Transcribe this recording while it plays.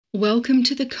Welcome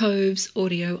to the Cove's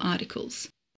audio articles,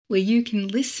 where you can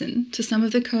listen to some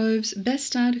of the Cove's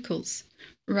best articles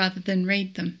rather than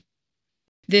read them.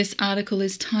 This article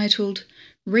is titled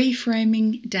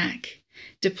Reframing DACC,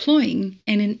 Deploying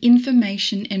in an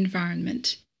Information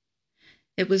Environment.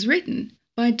 It was written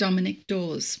by Dominic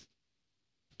Dawes.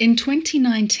 In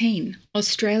 2019,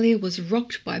 Australia was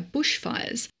rocked by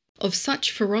bushfires of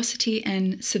such ferocity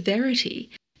and severity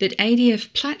that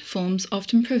ADF platforms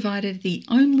often provided the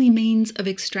only means of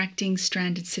extracting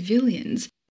stranded civilians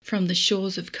from the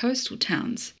shores of coastal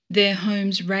towns, their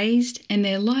homes razed and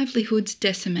their livelihoods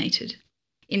decimated.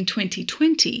 In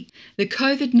 2020, the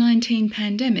COVID-19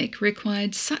 pandemic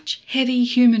required such heavy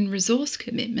human resource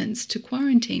commitments to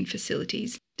quarantine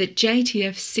facilities that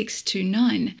JTF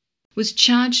 629 was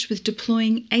charged with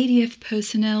deploying ADF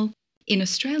personnel in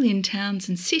Australian towns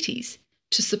and cities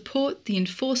to support the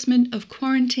enforcement of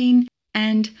quarantine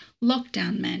and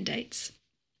lockdown mandates.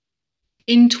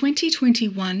 In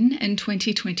 2021 and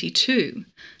 2022,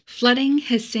 flooding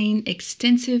has seen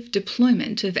extensive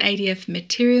deployment of ADF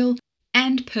material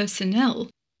and personnel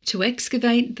to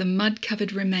excavate the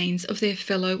mud-covered remains of their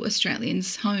fellow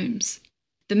Australians' homes.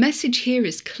 The message here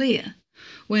is clear.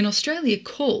 When Australia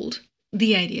called,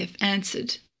 the ADF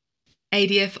answered.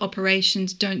 ADF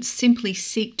operations don't simply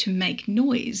seek to make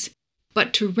noise,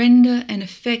 but to render an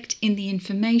effect in the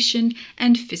information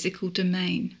and physical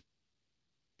domain.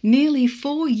 Nearly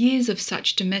 4 years of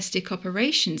such domestic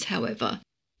operations, however,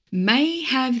 may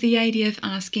have the ADF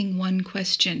asking one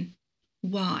question: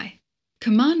 why?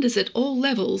 Commanders at all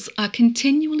levels are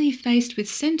continually faced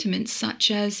with sentiments such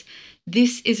as,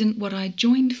 "This isn't what I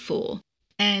joined for,"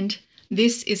 and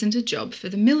 "This isn't a job for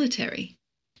the military,"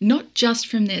 not just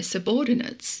from their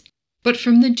subordinates, but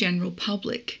from the general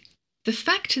public. The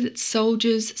fact that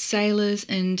soldiers, sailors,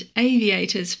 and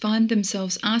aviators find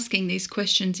themselves asking these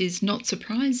questions is not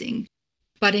surprising,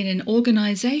 but in an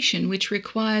organisation which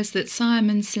requires that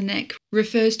Simon Sinek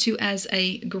refers to as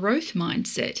a growth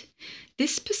mindset,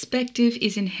 this perspective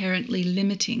is inherently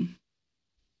limiting.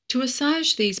 To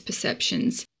assuage these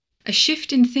perceptions, a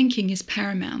shift in thinking is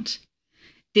paramount.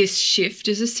 This shift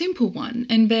is a simple one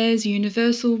and bears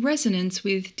universal resonance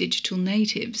with digital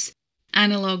natives,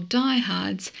 analog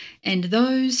diehards, and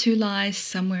those who lie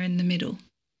somewhere in the middle.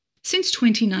 Since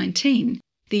 2019,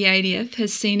 the ADF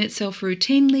has seen itself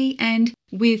routinely and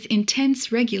with intense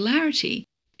regularity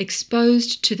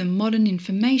exposed to the modern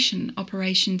information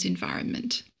operations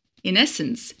environment. In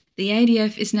essence, the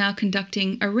ADF is now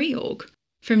conducting a reorg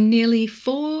from nearly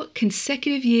 4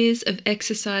 consecutive years of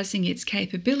exercising its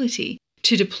capability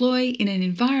to deploy in an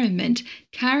environment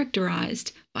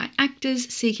characterized by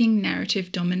actors seeking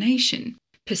narrative domination,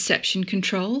 perception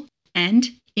control, and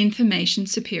information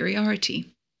superiority.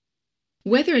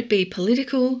 Whether it be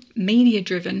political,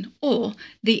 media-driven, or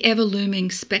the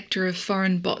ever-looming spectre of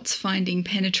foreign bots finding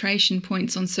penetration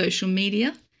points on social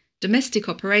media, domestic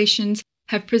operations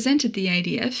have presented the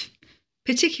ADF,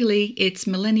 particularly its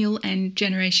Millennial and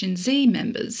Generation Z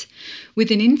members,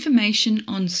 with an information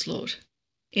onslaught.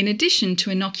 In addition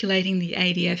to inoculating the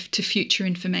ADF to future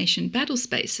information battle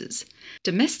spaces,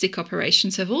 domestic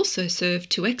operations have also served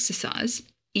to exercise,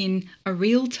 in a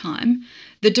real time,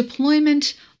 the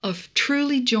deployment of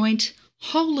truly joint,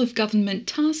 whole-of-government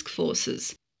task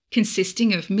forces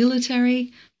consisting of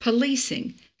military,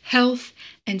 policing, health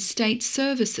and state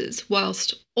services,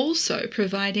 whilst also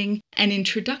providing an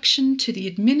introduction to the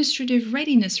administrative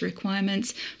readiness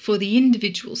requirements for the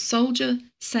individual soldier,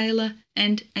 sailor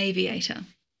and aviator.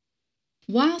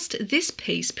 Whilst this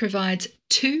piece provides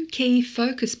 2 key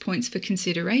focus points for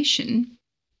consideration,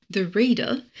 the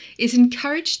reader is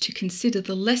encouraged to consider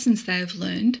the lessons they have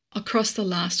learned across the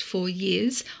last 4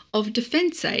 years of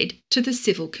defence aid to the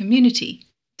civil community,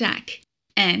 DACC,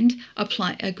 and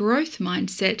apply a growth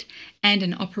mindset and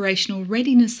an operational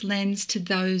readiness lens to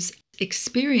those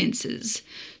experiences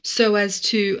so as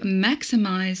to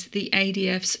maximise the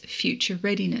ADF's future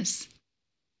readiness.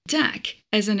 DACC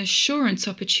as an assurance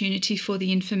opportunity for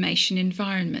the information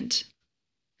environment.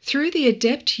 Through the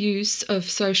adept use of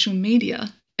social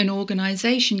media, an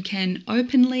organisation can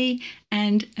openly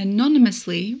and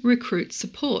anonymously recruit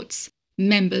supports,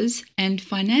 members and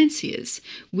financiers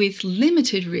with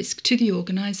limited risk to the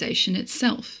organisation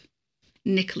itself.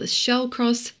 Nicholas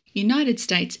Shellcross, United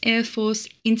States Air Force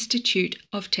Institute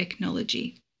of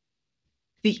Technology.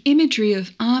 The imagery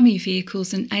of army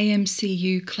vehicles and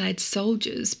AMCU-clad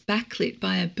soldiers backlit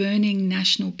by a burning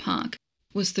national park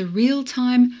was the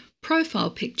real-time profile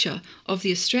picture of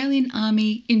the Australian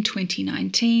Army in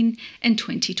 2019 and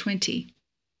 2020.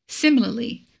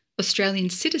 Similarly,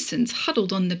 Australian citizens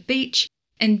huddled on the beach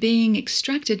and being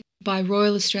extracted by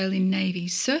Royal Australian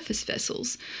Navy's surface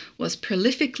vessels was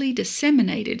prolifically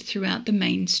disseminated throughout the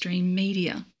mainstream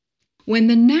media. When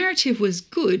the narrative was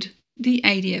good, the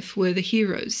ADF were the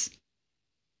heroes.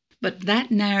 But that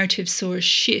narrative saw a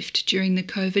shift during the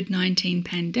COVID-19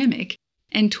 pandemic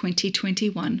and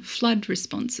 2021 flood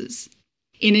responses.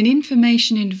 In an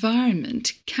information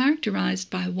environment characterised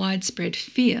by widespread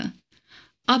fear,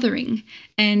 othering,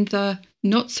 and the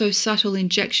not-so-subtle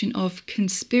injection of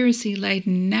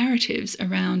conspiracy-laden narratives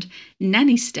around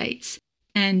nanny states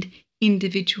and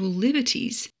individual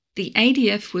liberties, the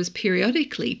ADF was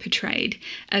periodically portrayed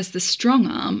as the strong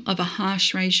arm of a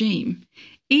harsh regime,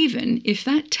 even if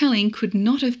that telling could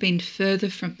not have been further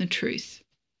from the truth.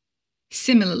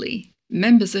 Similarly,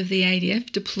 members of the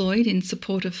ADF deployed in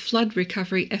support of flood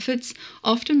recovery efforts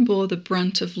often bore the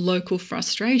brunt of local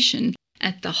frustration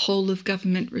at the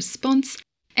whole-of-government response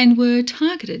and were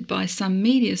targeted by some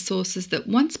media sources that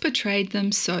once portrayed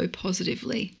them so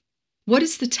positively. What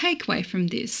is the takeaway from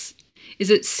this? Is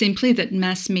it simply that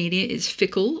mass media is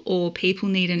fickle or people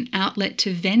need an outlet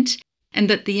to vent and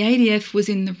that the ADF was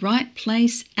in the right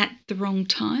place at the wrong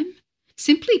time?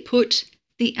 Simply put,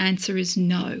 the answer is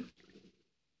no.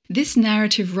 This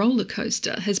narrative roller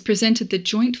coaster has presented the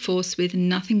Joint Force with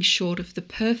nothing short of the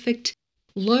perfect,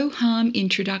 low-harm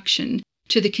introduction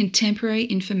to the contemporary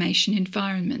information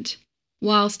environment.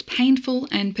 Whilst painful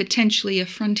and potentially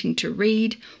affronting to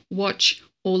read, watch,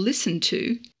 or listen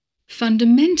to,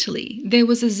 fundamentally there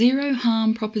was a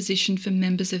zero-harm proposition for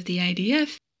members of the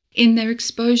ADF in their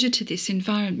exposure to this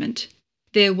environment.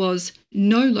 There was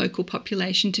no local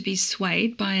population to be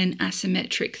swayed by an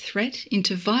asymmetric threat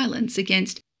into violence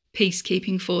against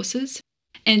peacekeeping forces,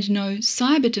 and no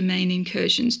cyber domain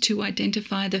incursions to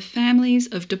identify the families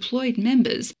of deployed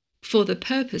members for the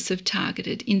purpose of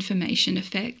targeted information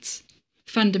effects.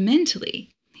 Fundamentally,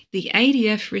 the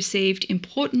ADF received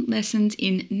important lessons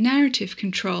in narrative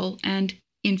control and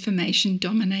information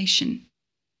domination.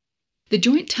 The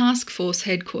Joint Task Force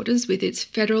headquarters, with its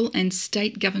federal and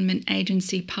state government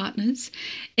agency partners,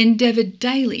 endeavoured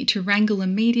daily to wrangle a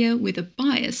media with a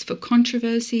bias for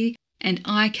controversy and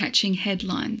eye-catching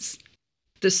headlines.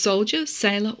 The soldier,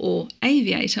 sailor, or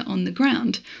aviator on the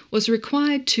ground was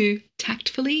required to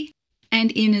tactfully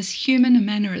and in as human a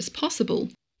manner as possible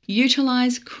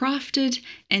utilise crafted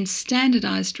and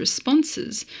standardised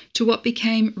responses to what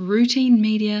became routine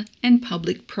media and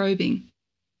public probing.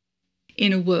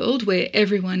 In a world where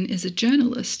everyone is a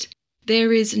journalist,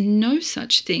 there is no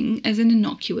such thing as an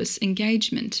innocuous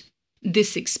engagement.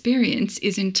 This experience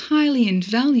is entirely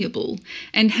invaluable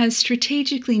and has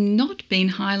strategically not been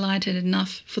highlighted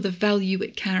enough for the value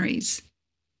it carries.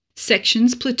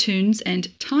 Sections, platoons,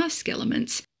 and task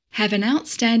elements have an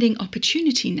outstanding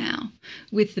opportunity now,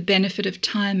 with the benefit of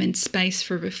time and space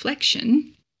for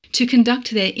reflection, to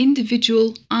conduct their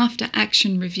individual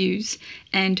after-action reviews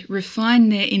and refine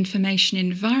their information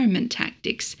environment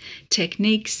tactics,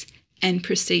 techniques, and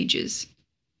procedures.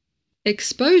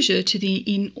 Exposure to the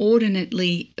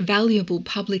inordinately valuable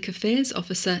public affairs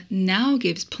officer now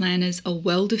gives planners a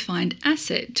well-defined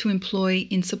asset to employ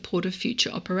in support of future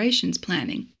operations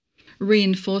planning.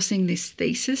 Reinforcing this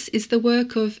thesis is the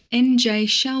work of N.J.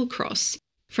 Shallcross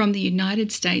from the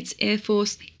United States Air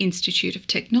Force Institute of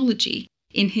Technology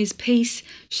in his piece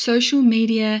Social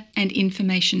Media and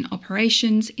Information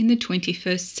Operations in the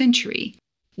 21st Century,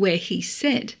 where he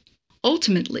said,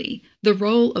 ultimately, the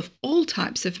role of all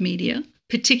types of media,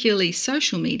 particularly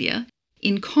social media,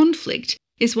 in conflict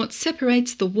is what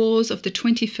separates the wars of the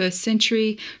 21st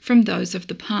century from those of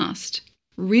the past.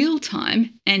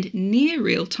 Real-time and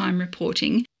near-real-time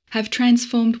reporting have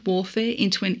transformed warfare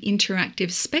into an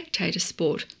interactive spectator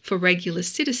sport for regular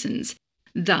citizens.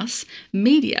 Thus,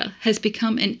 media has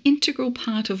become an integral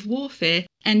part of warfare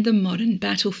and the modern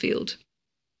battlefield.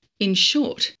 In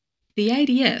short, the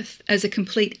ADF, as a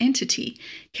complete entity,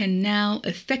 can now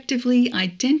effectively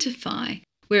identify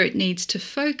where it needs to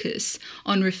focus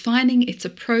on refining its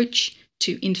approach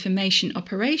to information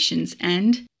operations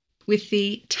and, with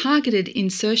the targeted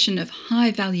insertion of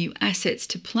high-value assets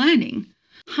to planning,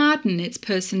 harden its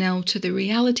personnel to the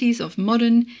realities of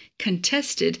modern,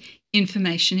 contested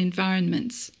information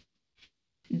environments.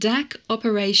 DACC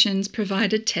operations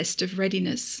provide a test of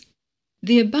readiness.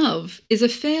 The above is a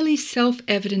fairly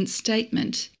self-evident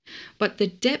statement, but the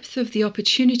depth of the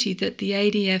opportunity that the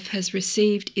ADF has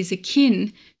received is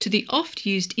akin to the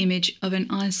oft-used image of an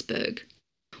iceberg.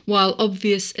 While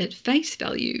obvious at face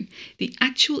value, the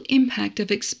actual impact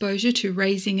of exposure to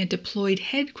raising a deployed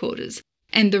headquarters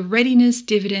and the readiness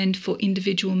dividend for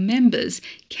individual members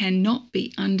cannot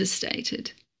be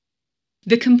understated.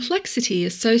 The complexity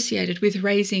associated with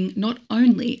raising not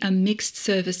only a mixed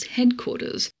service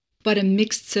headquarters, but a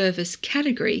mixed service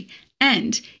category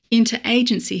and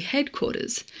interagency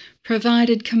headquarters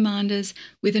provided commanders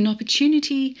with an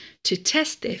opportunity to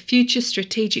test their future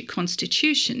strategic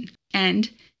constitution and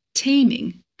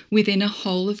teaming within a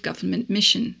whole-of-government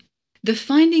mission. The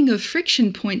finding of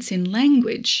friction points in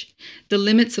language, the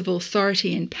limits of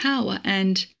authority and power,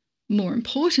 and, more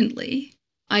importantly,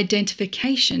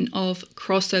 identification of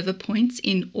crossover points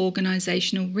in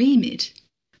organisational remit,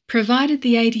 provided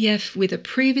the ADF with a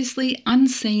previously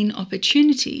unseen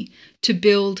opportunity to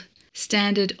build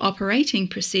standard operating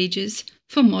procedures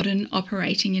for modern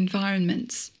operating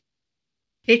environments.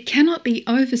 It cannot be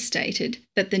overstated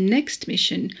that the next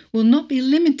mission will not be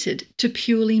limited to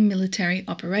purely military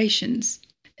operations.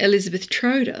 Elizabeth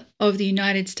Troder of the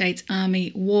United States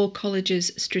Army War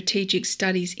College's Strategic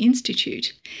Studies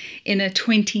Institute, in a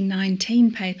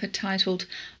 2019 paper titled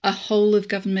A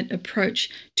Whole-of-Government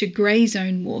Approach to Grey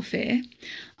Zone Warfare,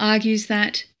 argues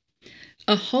that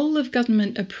a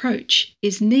whole-of-government approach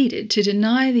is needed to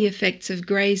deny the effects of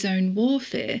grey zone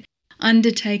warfare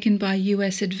undertaken by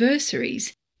US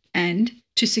adversaries and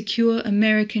to secure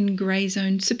American grey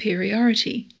zone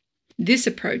superiority. This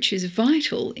approach is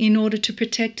vital in order to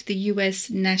protect the US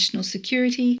national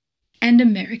security and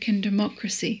American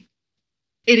democracy.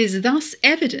 It is thus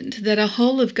evident that a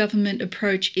whole-of-government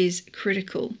approach is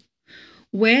critical.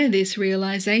 Where this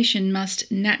realisation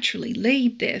must naturally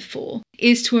lead, therefore,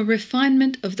 is to a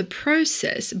refinement of the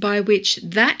process by which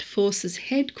that force's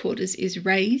headquarters is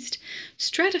raised,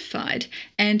 stratified,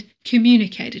 and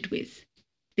communicated with.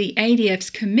 The ADF's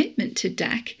commitment to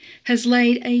DACC has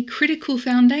laid a critical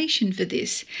foundation for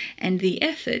this, and the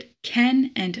effort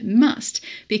can and must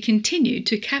be continued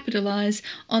to capitalise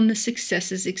on the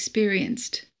successes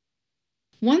experienced.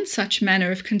 One such manner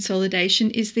of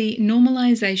consolidation is the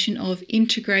normalisation of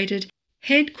integrated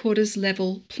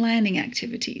headquarters-level planning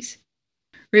activities.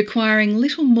 Requiring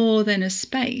little more than a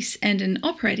space and an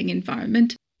operating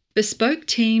environment, bespoke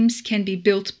teams can be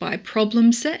built by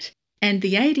problem set and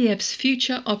the ADF's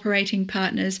future operating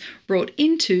partners brought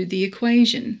into the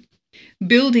equation.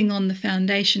 Building on the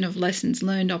foundation of lessons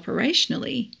learned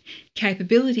operationally,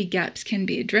 capability gaps can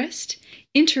be addressed,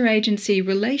 interagency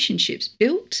relationships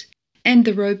built, and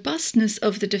the robustness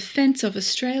of the defence of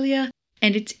Australia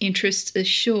and its interests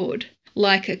assured,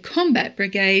 like a combat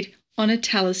brigade on a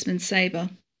talisman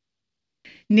sabre.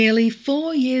 Nearly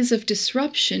 4 years of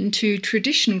disruption to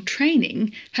traditional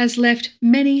training has left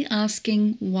many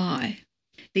asking why.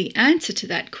 The answer to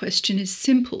that question is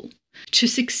simple. To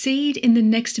succeed in the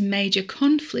next major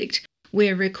conflict,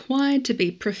 we're required to be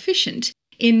proficient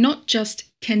in not just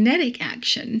kinetic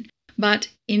action, but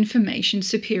information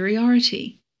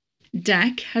superiority.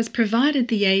 DACC has provided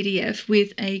the ADF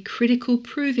with a critical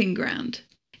proving ground.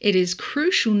 It is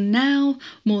crucial now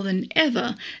more than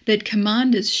ever that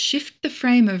commanders shift the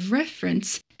frame of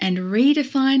reference and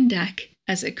redefine DACC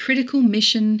as a critical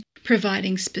mission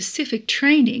providing specific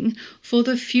training for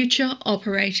the future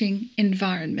operating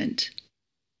environment.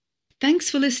 Thanks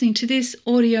for listening to this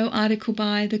audio article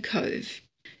by The Cove.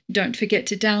 Don't forget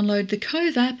to download the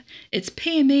Cove app. It's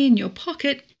PME in your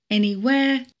pocket,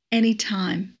 anywhere,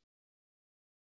 anytime.